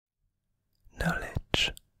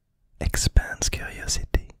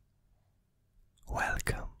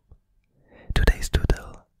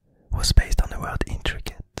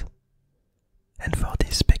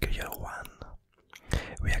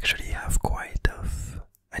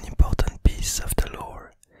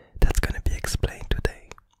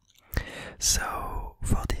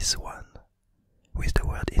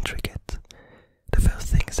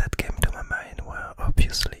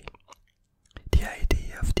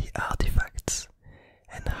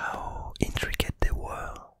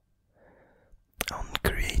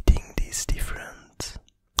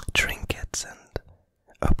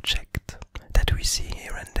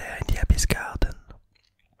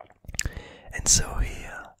And so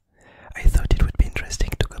here, I thought it would be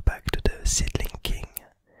interesting to go back to the Seedling King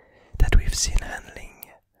that we've seen handling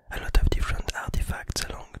a lot of different artifacts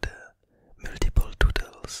along the multiple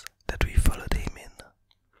doodles that we followed him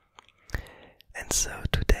in. And so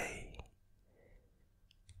today,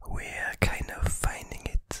 we're kind of finding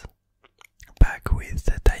it back with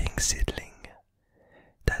the dying seedling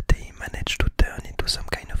that he managed to turn into some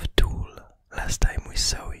kind of tool. Last time we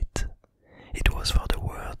saw it, it was for the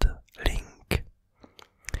word link,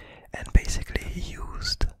 and basically he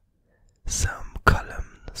used some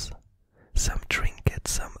columns, some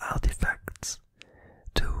trinkets, some artifacts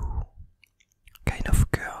to kind of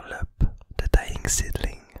curl up the dying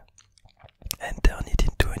seedling and turn it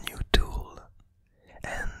into a new tool.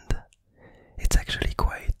 And it's actually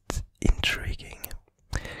quite intriguing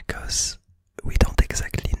because we don't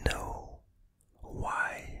exactly know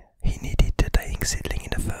why he needed the dying seedling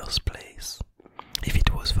in the first place, if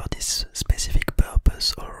it was for this specific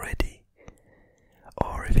purpose already,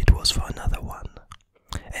 or if it was for another one.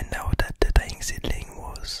 And now that the dying seedling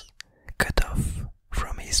was cut off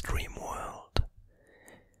from his dream world,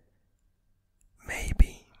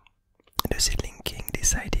 maybe the Seedling King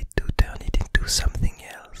decided to turn it into something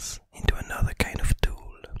else, into another kind of tool.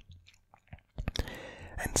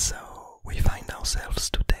 And so we find ourselves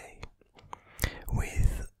today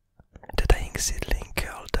with the dying seedling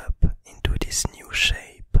curled up into this new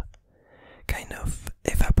shape, kind of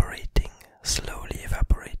evaporating, slowly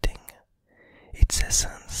evaporating, its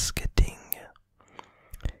essence getting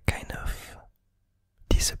kind of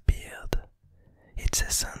disappeared, its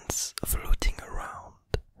essence floating around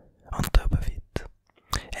on top of it,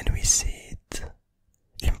 and we see it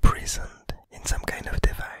imprisoned in some kind of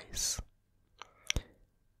device.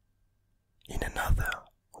 In another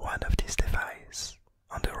one of these devices,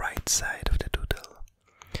 on the right side of the doodle,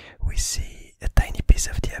 we see a tiny piece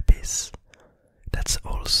of the abyss that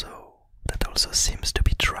also seems to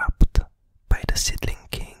be trapped by the Seedling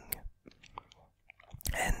King.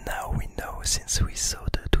 And now we know, since we saw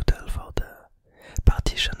the doodle for the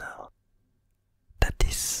partitioner, that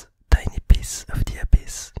this tiny piece of the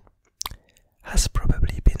abyss has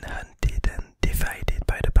probably been hunted and divided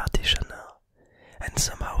by the partitioner and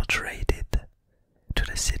somehow traded to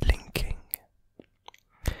the Seedling King.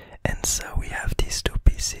 And so we have these two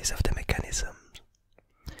pieces of the mechanism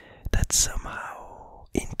that somehow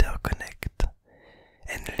interconnect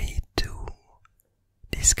and lead to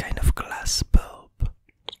this kind of glass bulb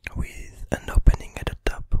with an opening at the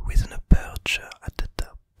top, with an aperture at the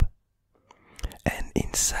top, and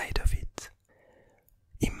inside of it,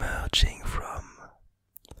 emerging from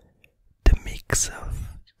the mix of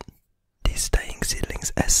this dying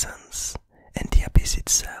seedling's essence and the abyss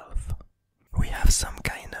itself, we have some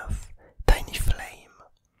kind of tiny flame,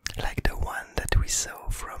 like the one that we saw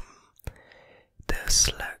from the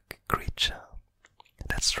slug creature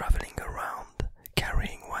that's traveling around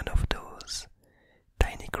carrying one of those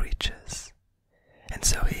tiny creatures. And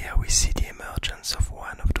so here we see the emergence of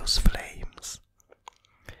one of those flames,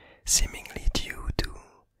 seemingly due to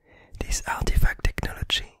this artifact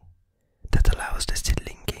technology that allows the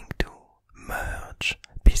Seedling King to merge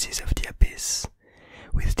pieces of the abyss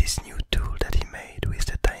with this new tool that he made with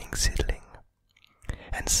the dying seedling.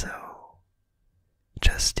 And so,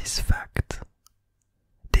 just this fact,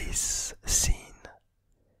 this scene,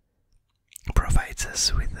 provides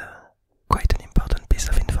us with quite an important piece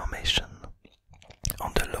of information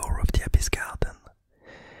on the lore of the Abyss Garden,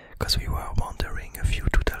 because we were wondering a few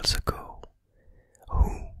doodles ago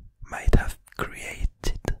who might have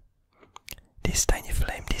created this tiny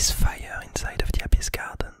flame, this fire inside of the Abyss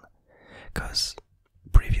Garden, because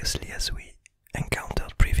previously, as we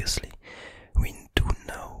encountered previously, we do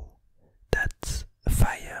know that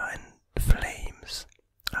fire and flames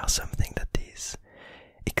are something that is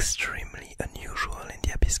extremely unusual in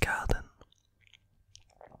the Abyss Garden.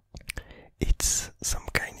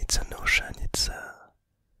 It's a notion, it's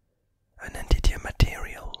an entity, a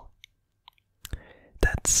material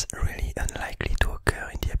that's really unlikely to occur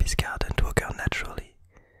in the Abyss Garden, to occur naturally,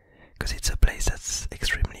 because it's a place that's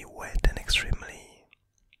extremely wet and extremely...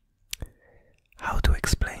 How to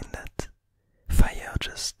explain that? Fire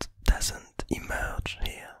just doesn't emerge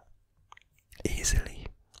here easily.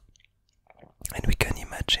 And we can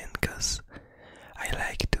imagine, because I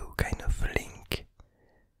like to kind of link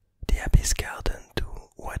the Abyss Garden to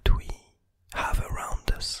what we have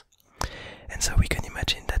around us. And so we can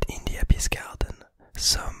imagine that in the Abyss Garden,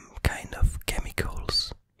 some kind of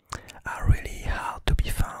chemicals are really hard to be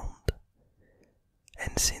found.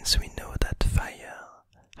 And since we know that fire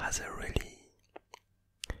has a really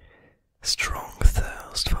strong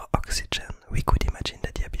thirst for oxygen, we could imagine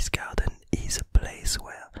that the Abyss Garden is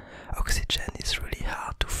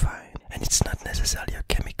necessarily a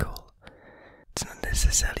chemical, it's not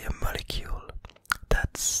necessarily a molecule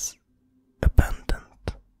that's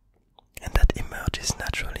abundant and that emerges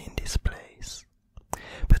naturally in this place.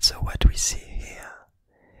 But so what we see here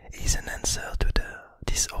is an answer to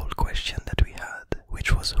this old question that we had,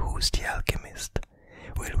 which was, who's the alchemist?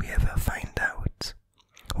 Will we ever find out?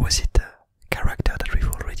 Was it a character that we've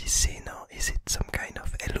already seen, or is it some kind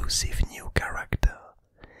of elusive new character?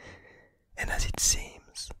 And as it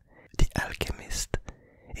seems, the alchemist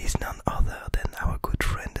is none other than our good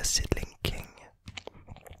friend the Seedling King,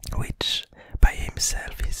 which by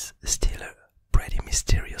himself is still a pretty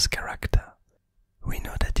mysterious character. We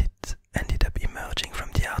know that it ended up emerging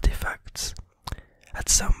from the artifacts. At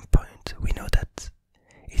some point we know that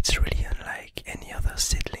it's really unlike any other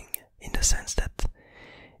seedling, in the sense that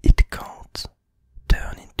it can't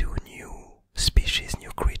turn into new species,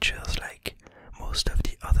 new creatures like most of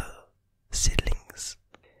the other seedlings.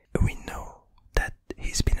 We know that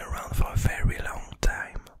he's been around for a very long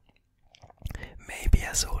time, maybe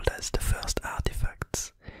as old as the first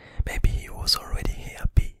artifacts. Maybe he was already here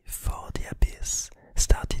before the abyss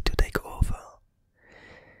started to take over.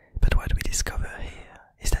 But what we discover here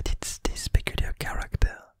is that it's this peculiar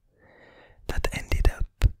character that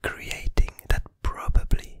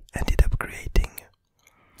probably ended up creating,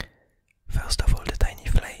 first of all, the tiny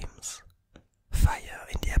flames, fire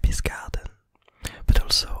in the abyss garden, but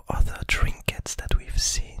also other trinkets that we've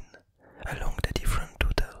seen along the different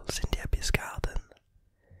doodles in the abyss garden.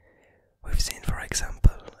 We've seen, for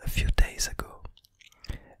example, a few days ago,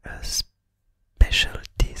 a special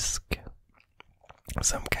disc,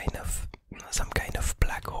 some kind of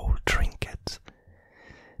black hole trinket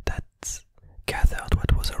that gathered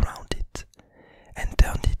what was around it and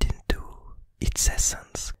turned it into its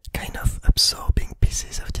essence, kind of absorbing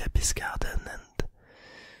pieces of the abyss garden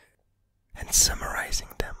and summarizing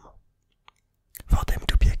them, for them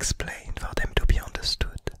to be explained, for them to be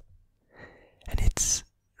understood. And it's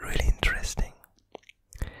really interesting,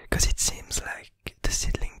 because it seems like the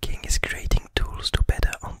Seedling King is creating tools to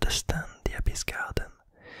better understand the abyss garden,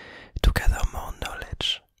 to gather more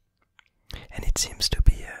knowledge. And it seems to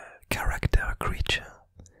be a character, a creature,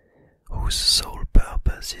 whose sole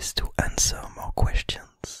purpose is to answer more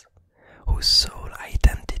questions, whose sole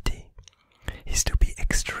identity is to be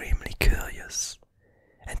extremely curious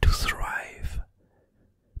and to thrive,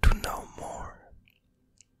 to know more.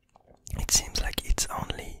 It seems like its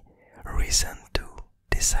only reason to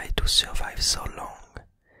decide to survive so long,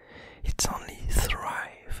 its only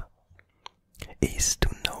thrive, is to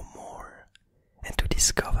know more and to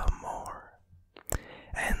discover more.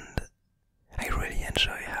 And I really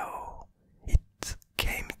enjoy how it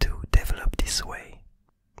came to develop this way,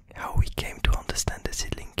 how we came to understand the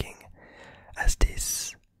Seedling King as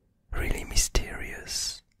this really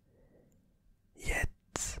mysterious yet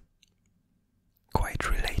quite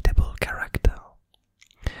relatable character.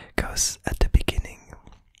 Because at the beginning,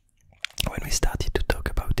 when we started to talk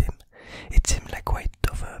about him, it seemed like quite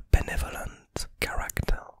of a benevolent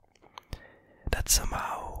character that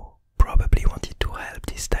somehow probably wanted to help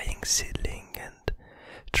this dying seedling and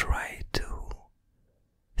try to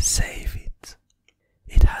save it.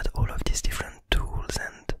 It had all of these different tools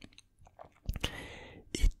and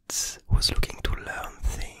it was looking to learn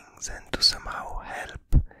things and to somehow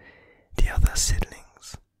help the other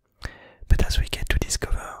seedlings. But as we get to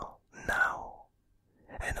discover now,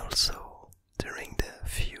 and also during the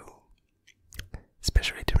few,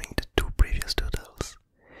 especially during the two previous doodles,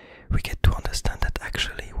 we get to understand that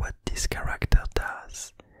actually what this character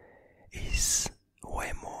does is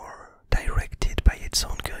way more directed by its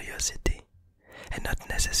own curiosity and not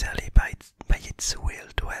necessarily by its will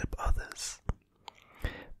to help others,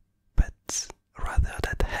 but rather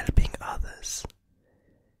that helping others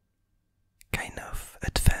kind of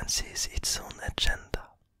advances its own agenda.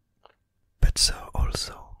 But so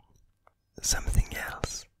also something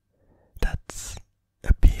else that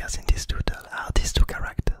appears in this doodle are these two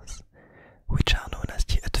characters, which are known as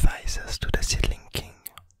the advisors to the Seedling King.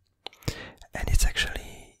 And it's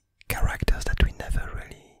actually characters that we never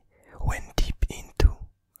really went deep into.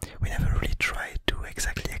 We never really tried to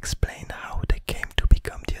exactly explain how they came to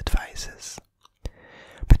become the advisors.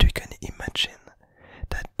 But we can imagine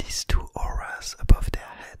that these two auras above their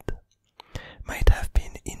head might have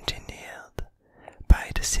been engineered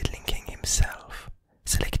by the Seedling King himself,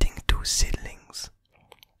 selecting two seedlings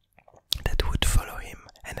that would follow him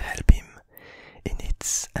and help him in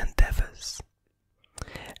its endeavors.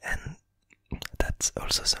 And that's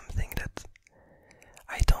also something that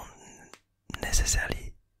I don't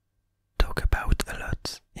necessarily talk about a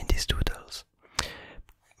lot in these doodles,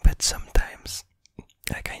 but sometimes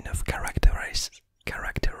I kind of characterize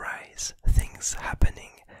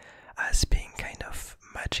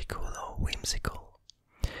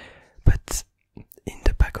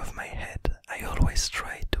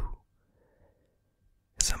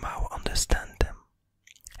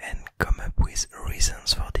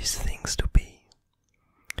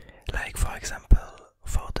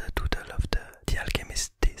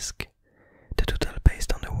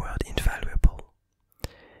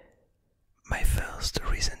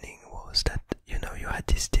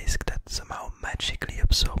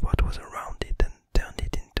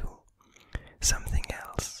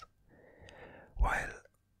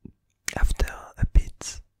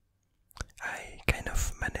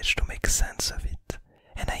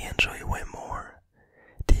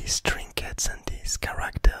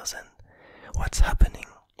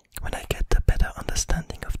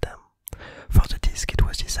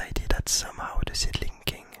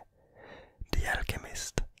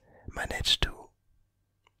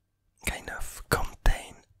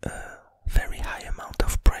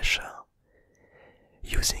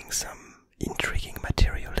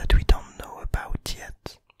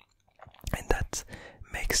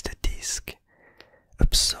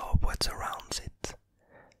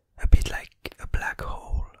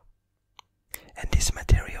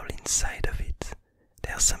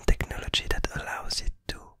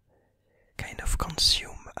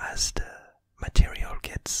consume as the material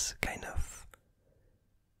gets kind of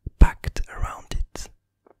packed around it.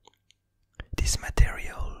 This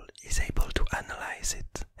material is able to analyze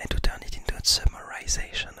it and to turn it into a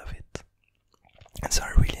summarization of it. And so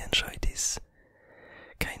I really enjoy this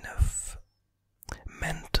kind of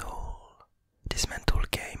this mental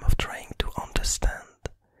game of trying to understand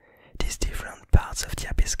these different parts of the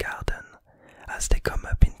Abyss Garden as they come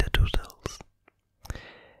up in the doodles.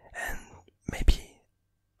 And maybe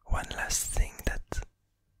one last thing that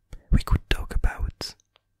we could talk about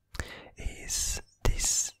is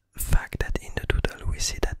this fact that in the doodle we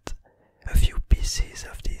see that a few pieces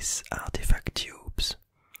of these artifact tubes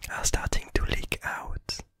are starting to leak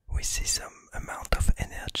out. We see some amount of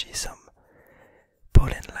energy, some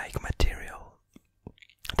pollen-like material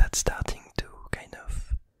that's starting to kind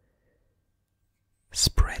of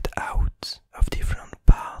spread out of different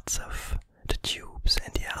parts of the tubes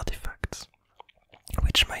and the artifacts,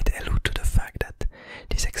 which might allude to the fact that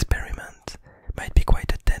this experiment might be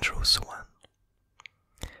quite a dangerous one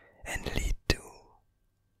and lead to,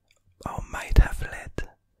 or might have led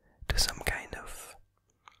to some kind of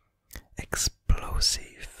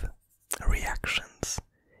explosive reactions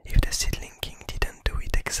if the seedling king didn't do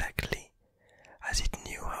it exactly as it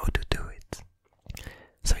knew how to do it.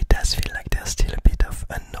 So it does feel like there's still a bit of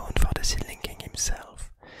unknown for the seedling king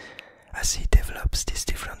himself as he develops these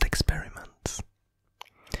different experiments.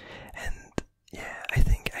 And yeah, I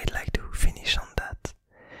think I'd like to finish on that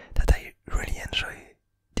I really enjoy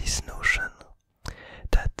this notion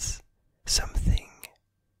that something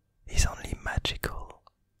is only magical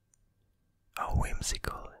or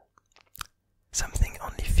whimsical. Something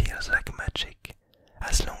only feels like magic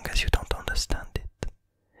as long as you don't understand it.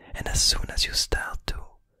 And as soon as you start to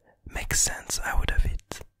make sense out of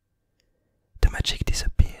it, the magic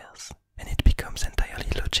disappears and it becomes entirely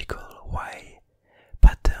logical why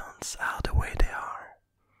patterns are the way they are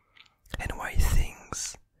and why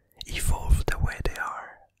things evolve the way they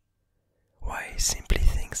are, why simply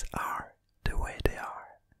things are the way they are.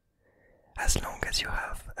 As long as you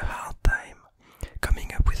have a hard time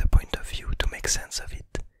coming up with a point of view to make sense of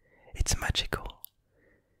it, it's magical.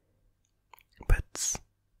 But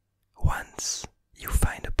once you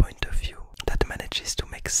find a point of view that manages to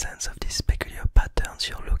make sense of these peculiar patterns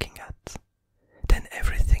you're looking at, then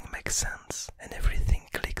everything makes sense and everything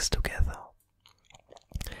clicks together.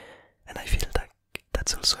 And I feel like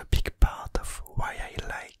that's also a big part of why I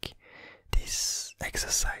like this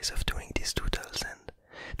exercise of doing these doodles and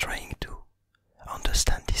trying to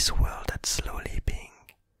understand this world that's slowly being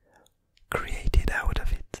created out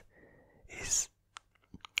of it, is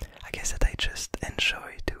I guess that I just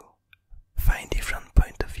enjoy to find different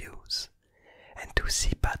point of views and to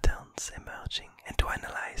see patterns emerging and to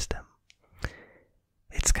analyze them.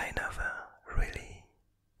 It's kind of a really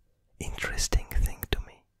interesting thing to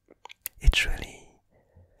me. It really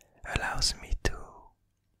allows me to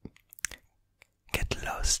get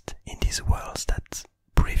lost in these worlds that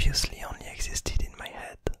previously only existed in my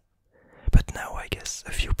head. But now I guess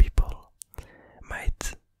a few people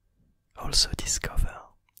might also discover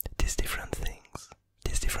these different things,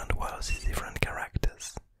 these different worlds, these different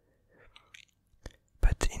characters.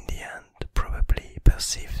 But in the end, probably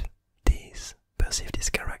perceive these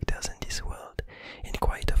characters and this world in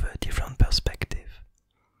quite of a different perspective,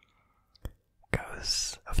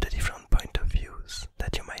 because of the different point of views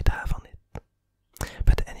that you might have on it.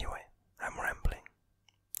 But anyway, I'm rambling.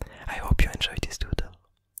 I hope you enjoyed this doodle.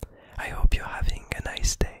 I hope you're having a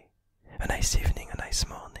nice day, a nice evening, a nice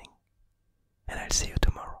morning.